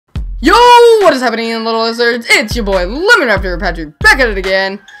Yo, what is happening, little lizards? It's your boy LemonRaptor Patrick back at it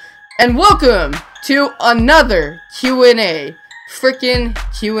again, and welcome to another Q&A. Frickin'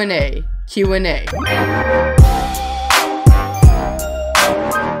 Q&A.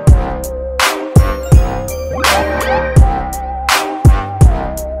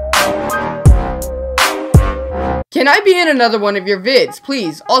 Can I be in another one of your vids?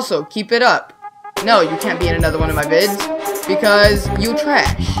 Please, also, keep it up. No, you can't be in another one of my vids, because you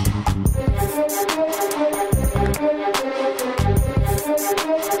trash.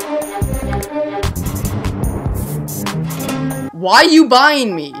 Why you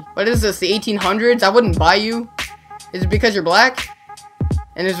buying me? What is this, the 1800s? I wouldn't buy you. Is it because you're black?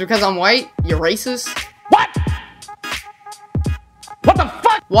 And is it because I'm white? You're racist? What? What the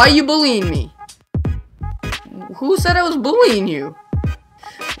fuck? Why you bullying me? Who said I was bullying you?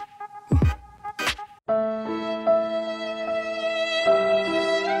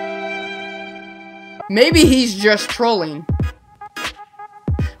 Maybe he's just trolling.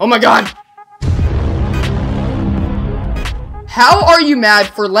 Oh my god! How are you mad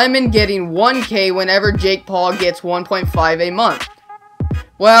for Lemon getting 1K whenever Jake Paul gets 1.5 a month?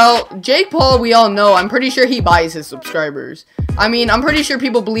 Well, Jake Paul, we all know, I'm pretty sure he buys his subscribers. I mean, I'm pretty sure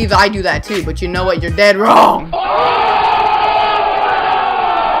people believe that I do that too, but you know what? You're dead wrong.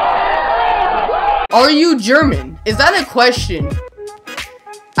 Are you German? Is that a question?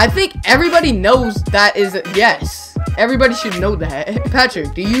 I think everybody knows that is a yes. Everybody should know that.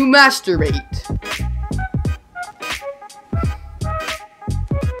 Patrick, do you masturbate?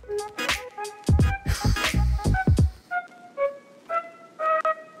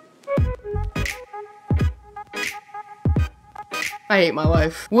 I hate my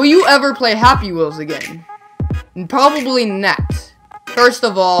life. Will you ever play Happy Wheels again? Probably not. First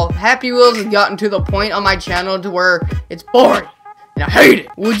of all, Happy Wheels has gotten to the point on my channel to where it's boring. And I hate it.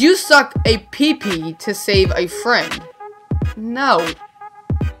 Would you suck a pee-pee to save a friend? No.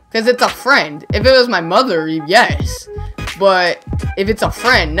 Because it's a friend. If it was my mother, yes. But if it's a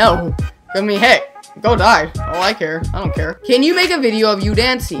friend, no. I mean, hey, go die. All I care. I don't care. Can you make a video of you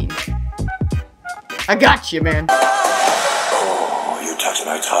dancing? I got you, man. You touch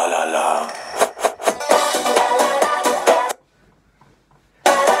my tra-la-la.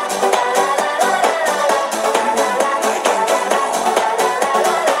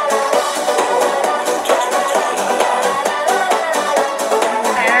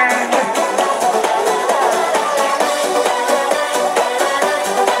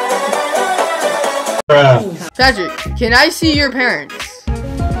 Patrick, can I see your parents?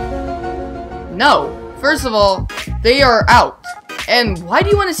 No. First of all, they are out. And why do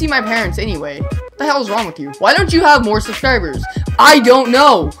you want to see my parents anyway? What the hell is wrong with you? Why don't you have more subscribers? I don't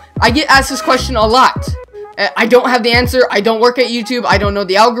know. I get asked this question a lot. I don't have the answer. I don't work at YouTube. I don't know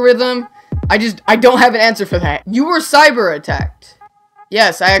the algorithm. I don't have an answer for that. You were cyber attacked.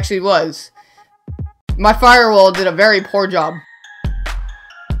 Yes, I actually was. My firewall did a very poor job.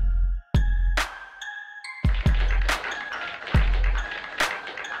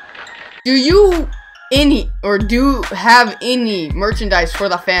 Do you have any merchandise for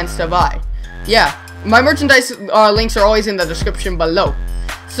the fans to buy? Yeah, my merchandise links are always in the description below.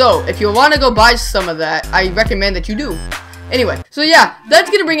 So, if you want to go buy some of that, I recommend that you do. Anyway, so yeah, that's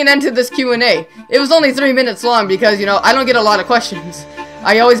going to bring an end to this Q&A. It was only 3 minutes long because, you know, I don't get a lot of questions.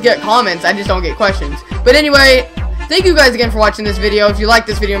 I always get comments, I just don't get questions. But anyway, thank you guys again for watching this video. If you like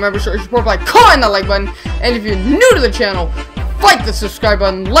this video, remember to support by clicking that like button. And if you're new to the channel, fight the subscribe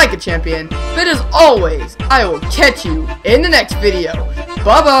button like a champion. But as always, I will catch you in the next video.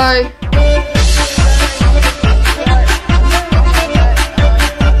 Bye-bye.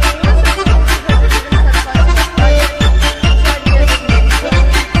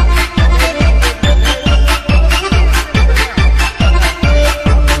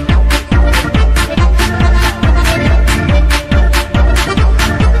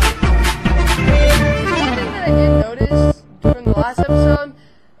 Last episode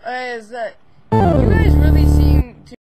is that you guys really